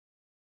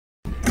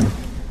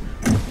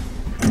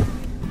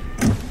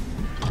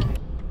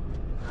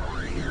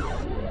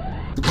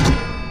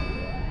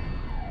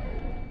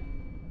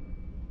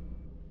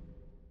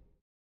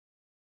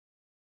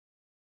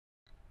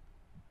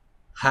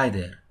Hi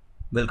there,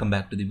 welcome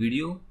back to the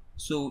video.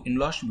 So in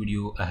last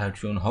video I had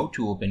shown how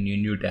to open a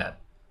new tab.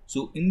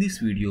 So in this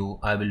video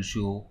I will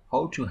show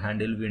how to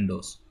handle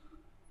windows.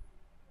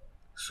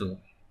 So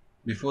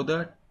before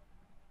that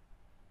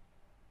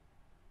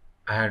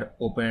I had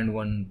opened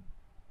one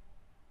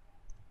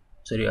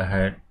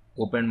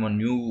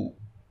new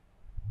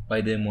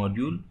Python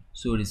module.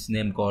 So it is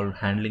name called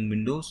handling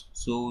windows.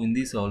 So in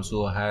this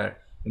also I had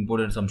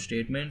imported some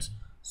statements.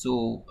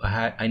 So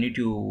I need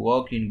to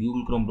work in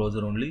Google Chrome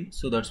browser only.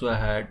 So that's why I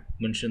had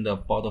mentioned the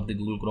path of the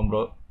Google Chrome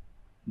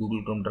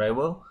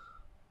driver.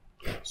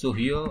 So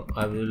here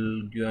I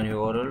will give an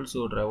URL.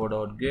 So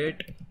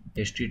driver.get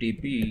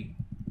http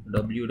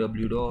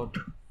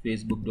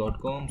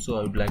www.facebook.com. So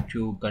I would like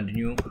to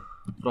continue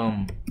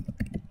from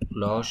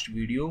last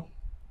video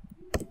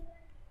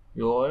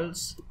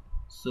URLs.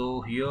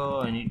 So here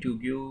I need to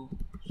give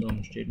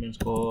some statements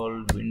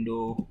called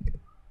window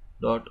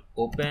dot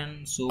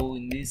open. So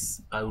in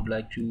this I would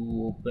like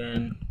to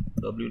open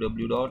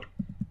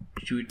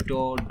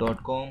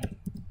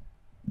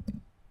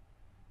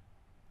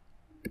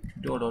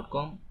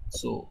www.twitter.com.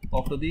 So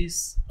after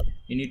this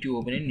you need to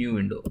open a new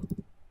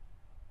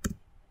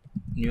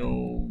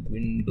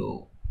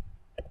window.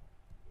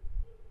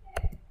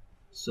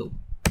 So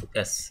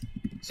yes,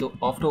 so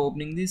after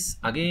opening this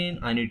again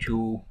I need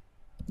to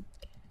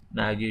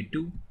navigate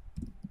to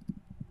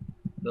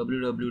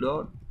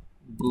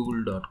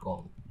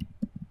www.google.com.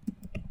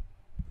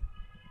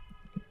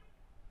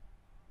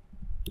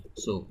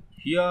 So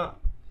here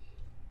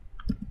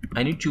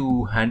I need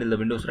to handle the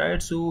windows,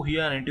 right? So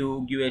here I need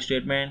to give a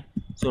statement.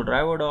 So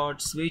driver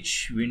dot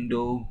switch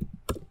window.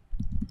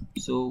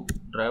 So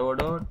driver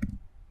dot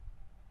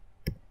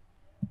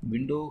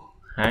window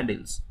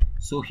handles.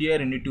 So here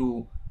I need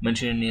to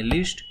mention in a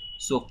list.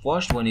 So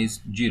first one is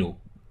 0.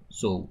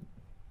 So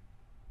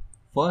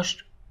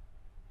first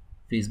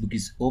Facebook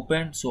is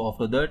open. So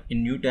after that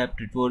in new tab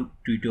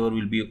Twitter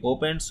will be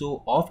open.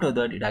 So after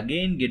that it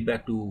again get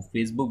back to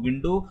Facebook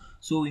window.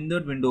 So in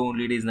that window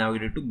only it is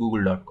navigated to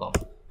google.com.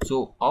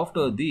 So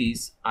after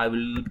this I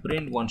will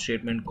print one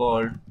statement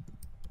called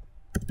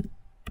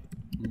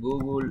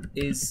Google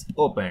is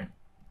open.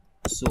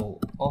 So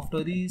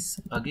after this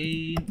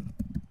again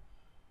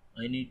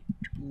I need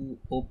to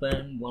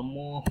open one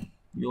more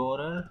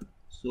URL.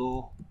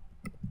 So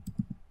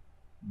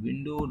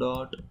window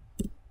dot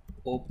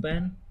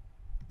open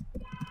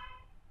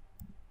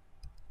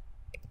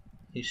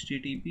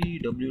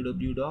http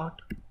www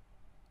dot.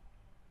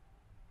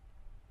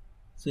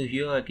 So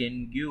here I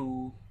can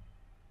give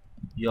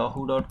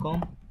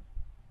yahoo.com.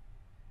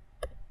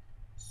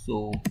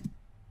 So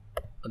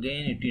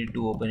again it need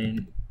to open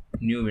in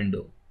new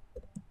window.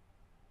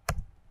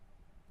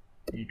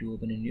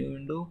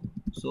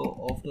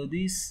 So after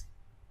this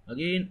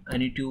again I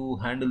need to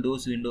handle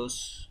those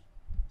windows.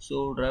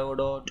 So driver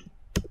dot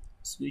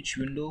switch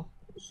window.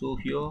 So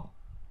here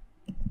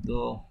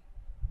the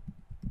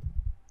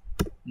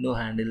no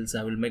handles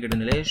I will make it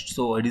in a list.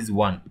 So it is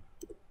 1.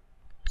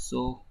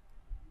 So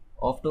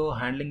after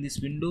handling this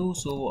window,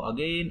 so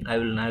again I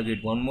will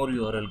navigate one more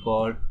URL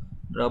called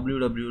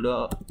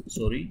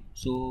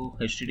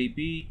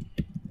http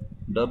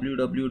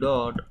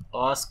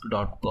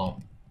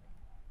www.ask.com.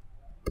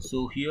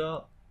 So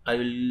here I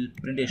will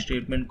print a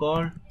statement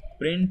called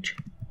print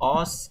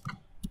ask.com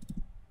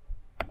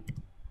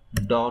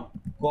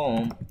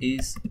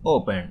is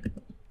opened.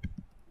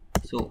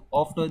 So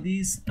after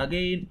this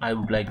again I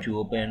would like to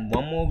open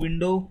one more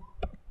window.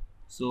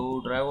 So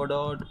driver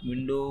dot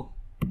window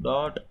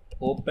dot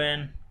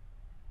open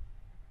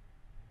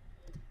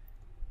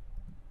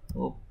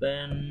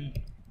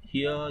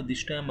here.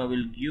 This time I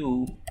will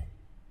give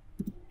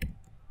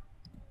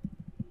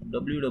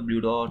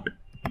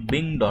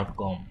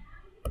www.bing.com.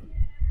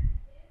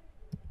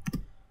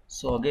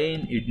 So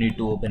again it need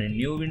to open a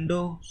new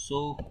window.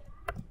 So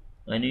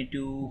I need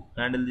to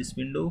handle this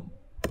window.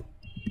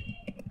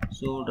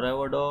 So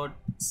driver dot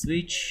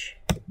switch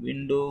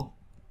window.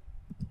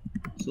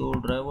 So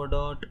driver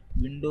dot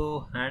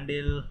window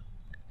handles.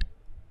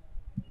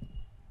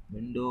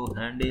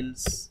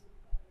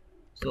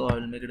 So I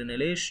will make it in a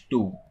list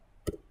 2.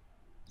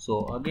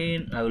 So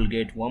again I will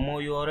get one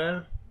more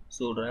URL.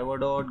 So driver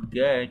dot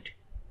get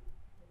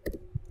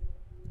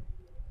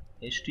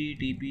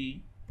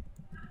http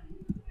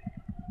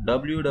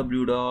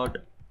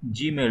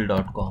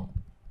www.gmail.com.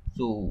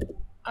 So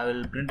I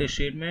will print a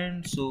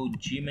statement. So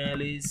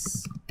Gmail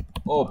is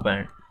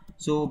open.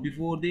 So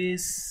before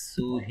this,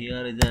 so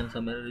here is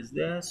some error is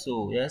there.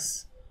 So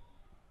yes,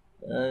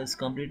 it's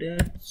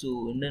completed.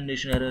 So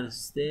indentation error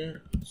is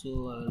there.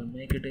 So I will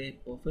make it a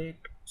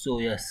perfect. So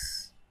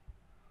yes.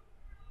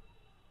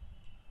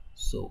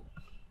 So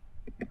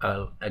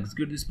I'll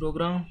execute this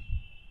program.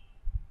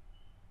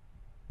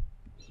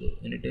 So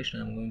in test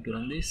I'm going to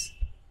run this.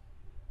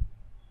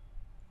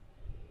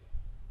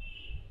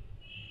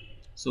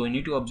 So you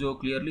need to observe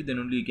clearly, then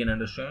only you can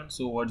understand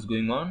so what's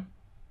going on.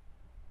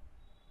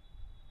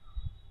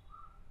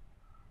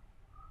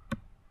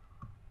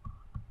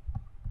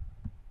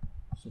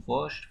 So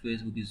first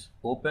Facebook is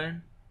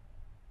open.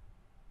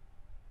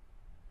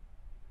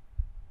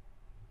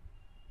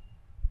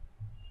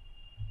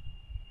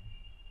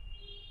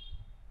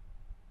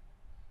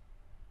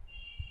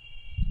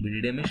 We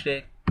did a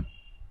mistake.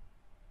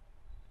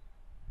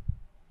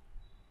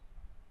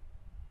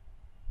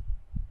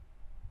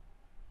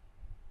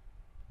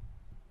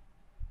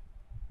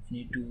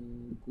 Need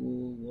to go.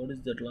 What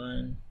is that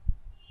line?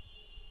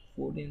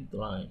 14th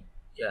line.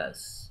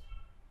 Yes.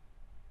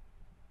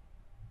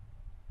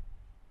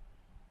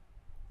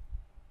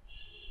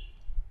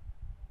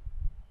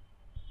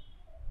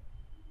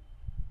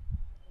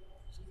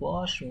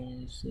 First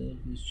one itself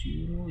is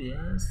 0.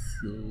 Yes.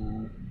 So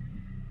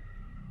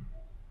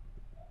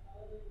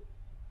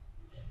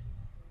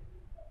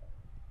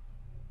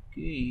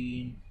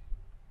okay.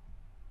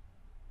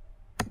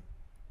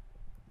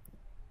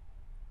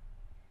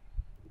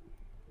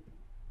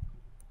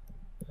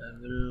 I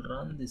will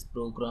run this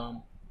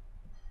program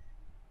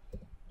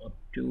up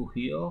to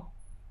here.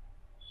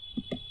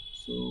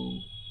 So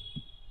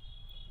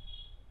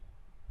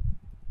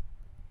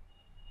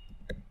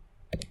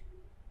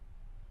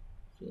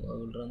I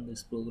will run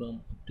this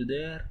program up to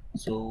there.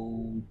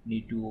 So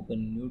need to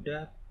open new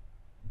tab.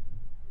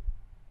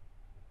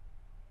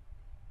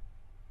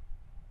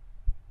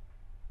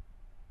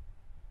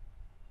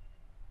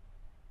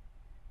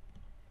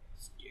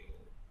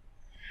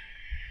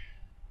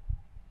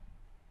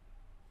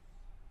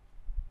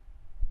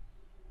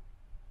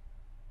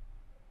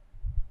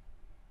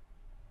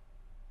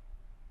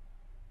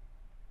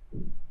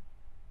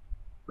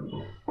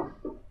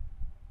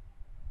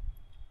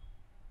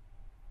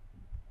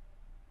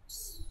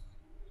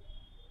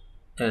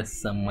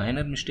 Yes, some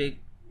minor mistake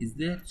is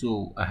there,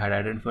 so I had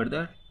identified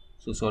that.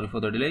 So sorry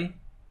for the delay.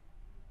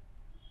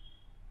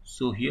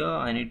 So here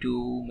I need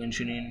to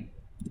mention in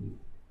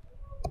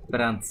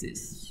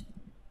parentheses.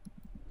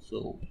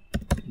 So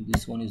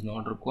this one is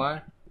not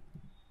required.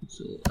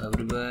 So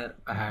everywhere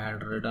I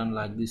had written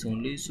like this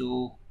only.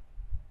 So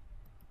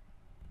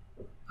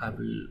I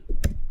will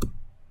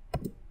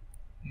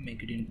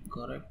make it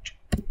incorrect.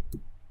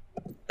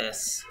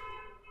 Yes.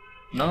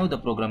 Now the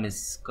program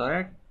is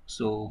correct.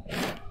 So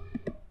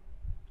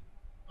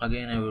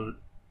again I will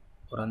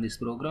run this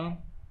program.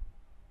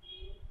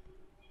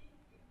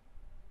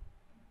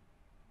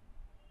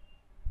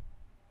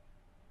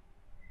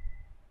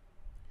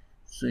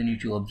 So you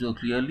need to observe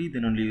clearly,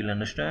 then only you will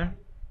understand.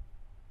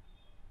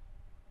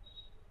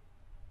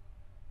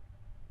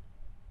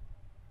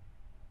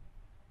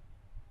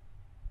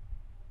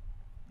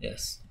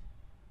 Yes.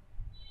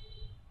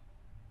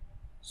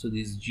 So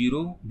this is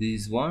 0,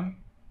 this is 1.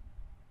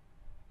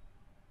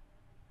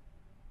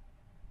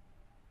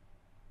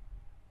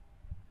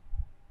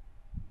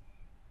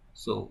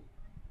 So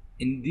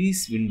in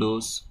these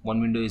windows, one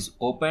window is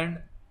opened,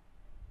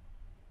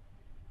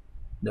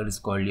 that is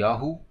called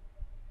Yahoo.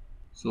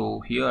 So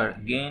here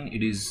again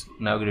it is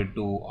navigated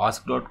to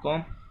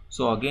ask.com.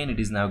 So again it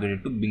is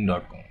navigated to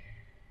bing.com.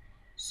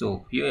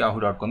 So here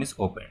yahoo.com is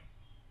open.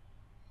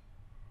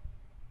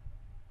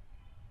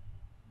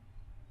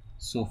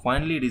 So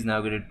finally it is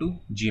navigated to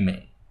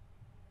Gmail.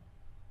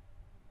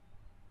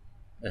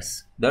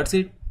 Yes, that's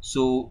it.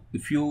 So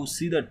if you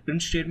see that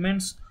print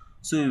statements,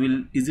 so you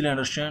will easily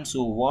understand.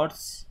 So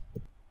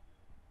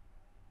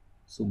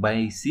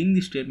by seeing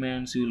the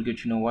statements, you will get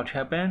to know what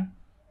happened.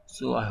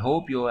 So I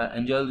hope you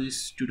enjoy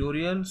this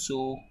tutorial.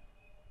 So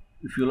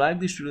if you like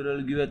this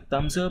tutorial, give a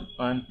thumbs up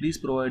and please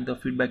provide the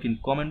feedback in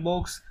comment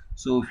box.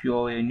 So if you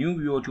are a new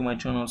viewer to my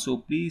channel, so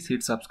please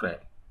hit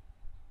subscribe.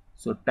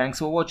 So thanks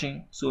for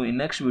watching. So in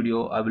next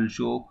video I will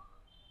show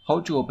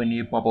how to open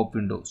a pop-up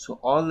window. So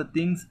all the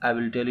things I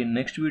will tell in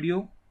next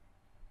video.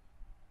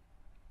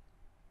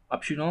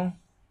 Up to now,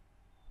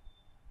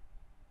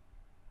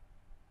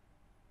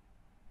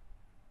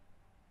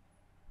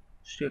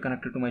 stay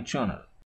connected to my channel.